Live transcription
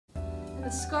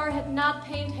and the scar had not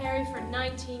pained Harry for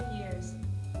 19 years.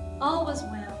 All was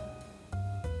well.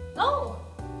 Oh!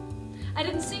 I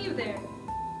didn't see you there.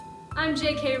 I'm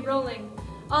J.K. Rowling,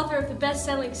 author of the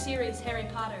best-selling series Harry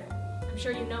Potter. I'm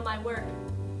sure you know my work.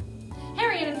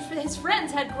 Harry and his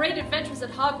friends had great adventures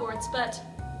at Hogwarts, but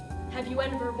have you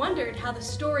ever wondered how the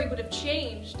story would have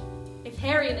changed if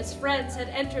Harry and his friends had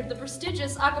entered the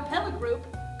prestigious a cappella group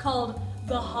called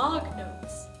the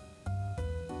Hognotes?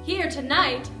 Here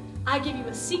tonight, I give you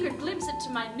a secret glimpse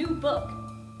into my new book.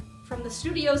 From the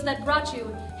studios that brought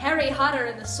you Harry Potter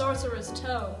and the Sorcerer's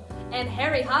Toe and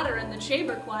Harry Potter and the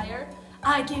Chamber Choir,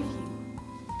 I give you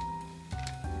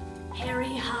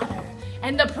Harry Potter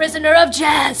and the Prisoner of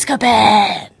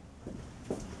Jazzkaban!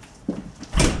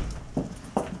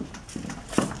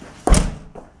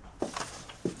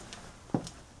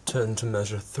 Turn to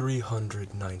measure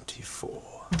 394.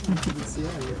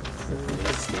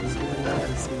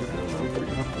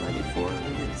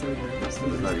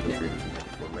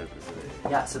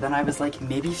 Yeah, so then I was like,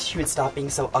 maybe if she would stop being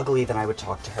so ugly, then I would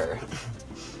talk to her.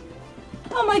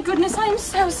 Oh my goodness, I am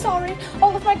so sorry.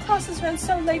 All of my classes ran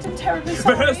so late and terribly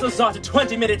sorry. Rehearsal started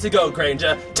 20 minutes ago,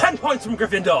 Granger. 10 points from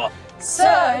Gryffindor.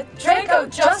 Sir, Draco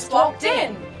just walked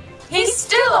in. He's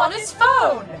still on his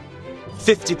phone.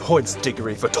 50 points,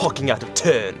 Diggory, for talking out of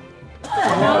turn.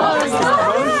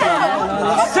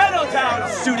 Settle down,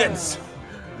 students!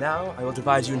 Now I will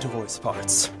divide you into voice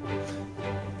parts.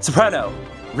 Soprano,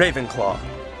 Ravenclaw.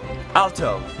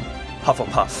 Alto,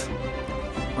 Hufflepuff.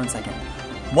 1 second.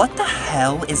 What the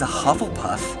hell is a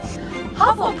Hufflepuff?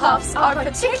 Hufflepuffs are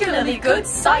particularly good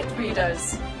sight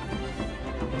readers.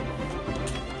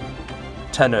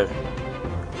 Tenor,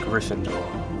 Gryffindor.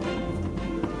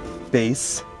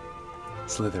 Bass,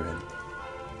 Slytherin.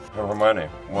 Oh, Hermione,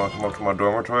 want to come up to my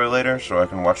dormitory later so I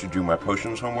can watch you do my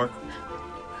potions homework?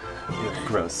 Yeah,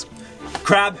 gross.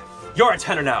 Crab, you're a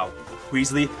tenor now.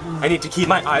 Weasley, I need to keep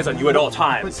my eyes on you at all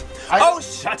times. Oh,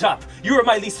 shut up! You were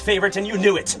my least favorite and you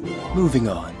knew it. Moving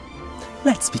on.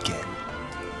 Let's begin.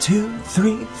 2,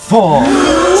 3, 4.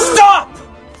 Stop!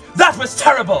 That was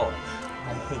terrible!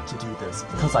 I hate to do this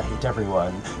because I hate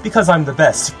everyone. Because I'm the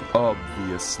best.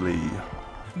 Obviously.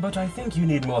 But I think you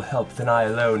need more help than I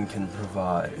alone can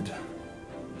provide.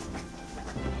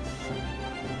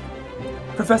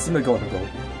 Professor McGonagall,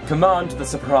 command the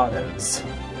Sopranos.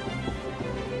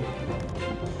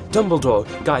 Dumbledore,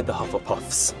 guide the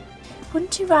Hufflepuffs.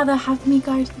 Wouldn't you rather have me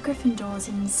guide the Gryffindors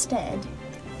instead?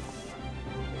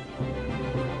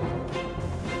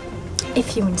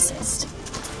 If you insist.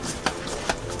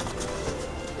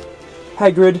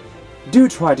 Hagrid, do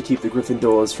try to keep the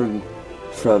Gryffindors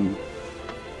from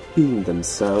being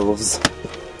themselves.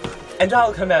 And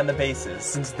I'll command the bases,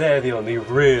 since they're the only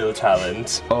real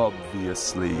talent.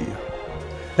 Obviously.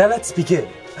 Now let's begin.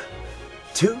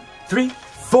 2, 3,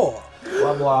 4.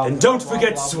 Blah, blah, and don't blah,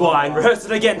 forget, blah, swine, blah. rehearse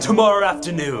it again tomorrow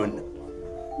afternoon.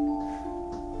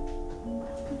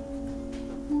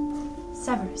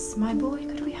 Severus, my boy,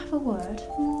 could we have a word?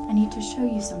 I need to show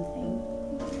you something.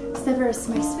 Severus,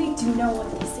 my sweet, do you know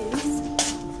what this is?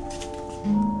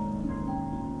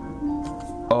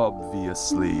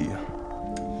 Obviously.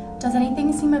 Does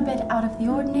anything seem a bit out of the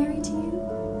ordinary to you?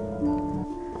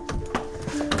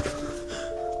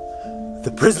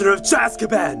 The prisoner of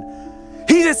Jazzkaban!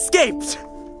 He's escaped!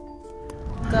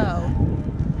 Go.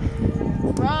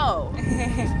 Bro.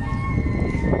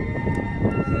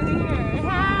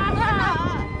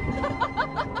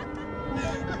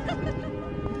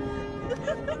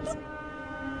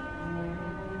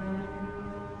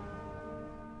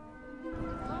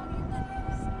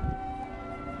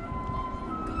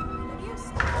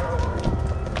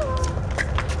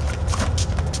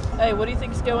 Hey, what do you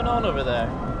think's going on over there?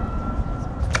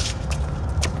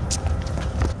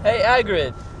 Hey,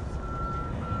 Hagrid!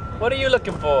 What are you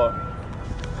looking for?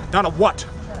 Not a what,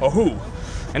 or who.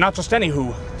 And not just any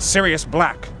who. Sirius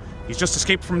Black. He's just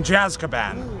escaped from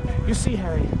Jazzkaban. You see,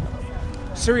 Harry,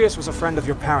 Sirius was a friend of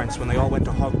your parents when they all went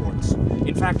to Hogwarts.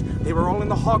 In fact, they were all in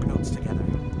the Hognotes together.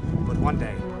 But one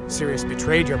day, Sirius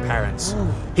betrayed your parents.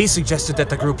 He suggested that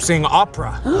the group sing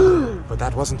opera. But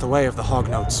that wasn't the way of the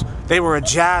Hognotes. They were a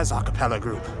jazz a cappella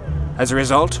group. As a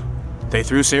result, they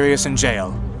threw Sirius in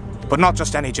jail. But not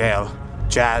just any jail.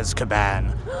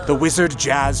 Jazzkaban. The wizard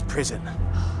jazz prison.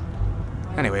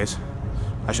 Anyways,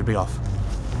 I should be off.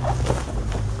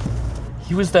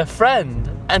 He was their friend,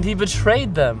 and he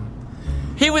betrayed them.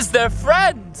 He was their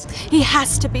friend! He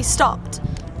has to be stopped.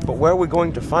 But where are we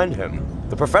going to find him?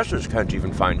 The professors can't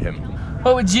even find him.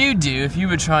 What would you do if you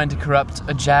were trying to corrupt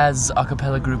a jazz a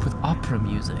cappella group with opera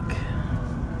music?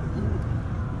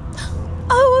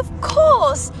 Oh, of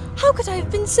course! How could I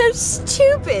have been so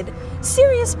stupid?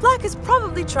 Sirius Black is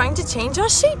probably trying to change our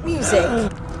sheet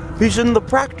music. He's in the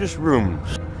practice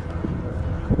rooms.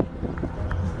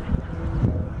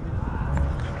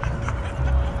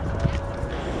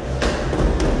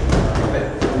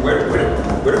 Where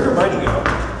did Hermione go?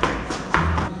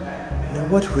 Now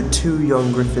what would two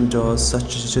young Gryffindors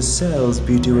such as yourselves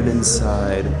be doing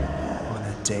inside on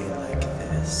a day like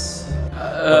this?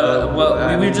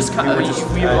 Well, we were just kind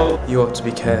of... You ought to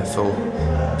be careful.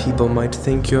 People might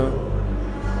think you're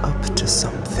up to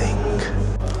something.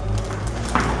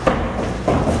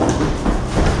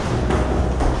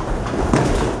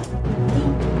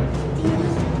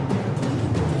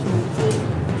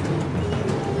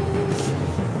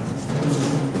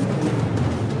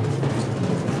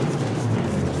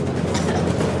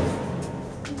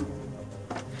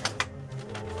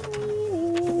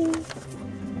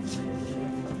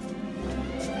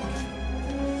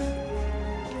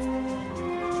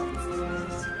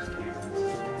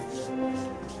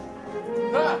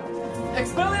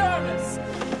 Expelliarmus!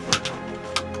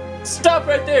 Stop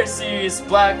right there, Sirius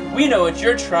Black. We know what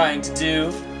you're trying to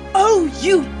do. Oh,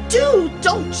 you do,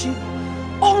 don't you?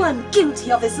 All I'm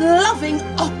guilty of is loving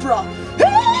opera.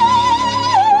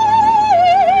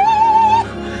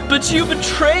 But you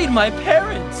betrayed my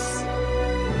parents.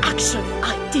 Actually,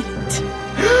 I didn't.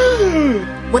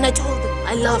 When I told them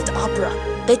I loved opera,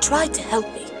 they tried to help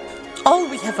me. All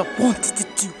we ever wanted to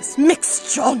do was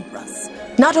mix genres.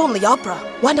 Not only opera,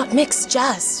 why not mix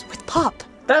jazz with pop?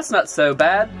 That's not so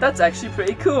bad. That's actually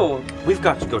pretty cool. We've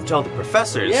got to go tell the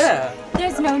professors. Yeah.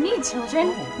 There's no need,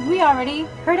 children. We already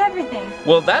heard everything.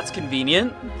 Well, that's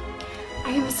convenient.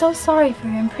 I am so sorry for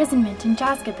your imprisonment in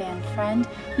Jazzkaban, friend.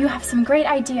 You have some great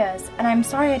ideas, and I'm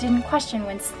sorry I didn't question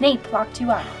when Snape locked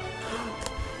you up.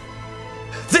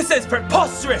 This is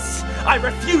preposterous! I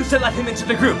refuse to let him into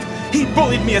the group. He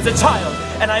bullied me as a child,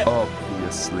 and I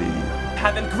Obviously.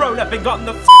 haven't grown up and gotten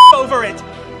the over it.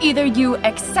 Either you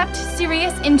accept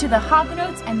Sirius into the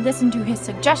Hognotes and listen to his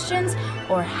suggestions,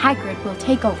 or Hagrid will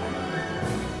take over.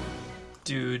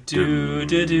 Do do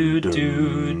do do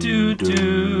do do do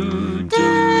do.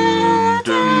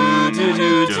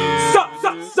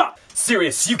 Stop!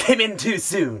 Sirius, you came in too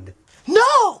soon.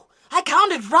 No! I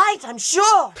counted right, I'm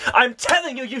sure. I'm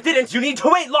telling you, you didn't. You need to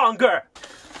wait longer.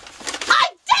 I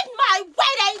did my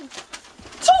waiting!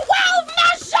 12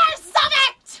 measures of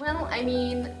it! Well, I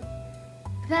mean,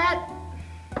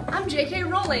 I'm J.K.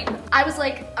 Rowling. I was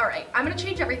like, alright, I'm gonna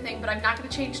change everything, but I'm not gonna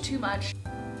change too much.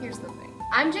 Here's the thing.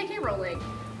 I'm J.K. Rowling.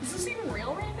 Is this even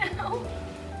real right now?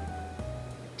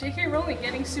 J.K. Rowling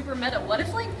getting super meta. What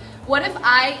if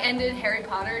I ended Harry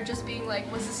Potter just being like,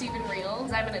 was this even real?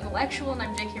 Because I'm an intellectual and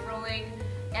I'm J.K. Rowling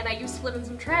and I used to live in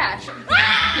some trash.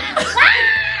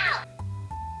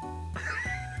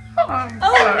 Oh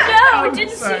no,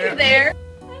 didn't see you there.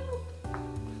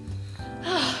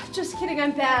 Just kidding,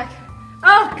 I'm back.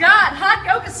 Oh god, hot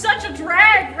yoga's such a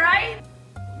drag, right?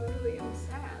 Literally, I'm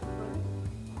sad.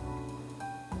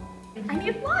 I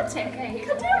need a latte. Okay,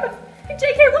 come down. Hey,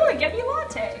 J.K. Rowling, get me a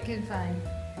latte. Okay, fine.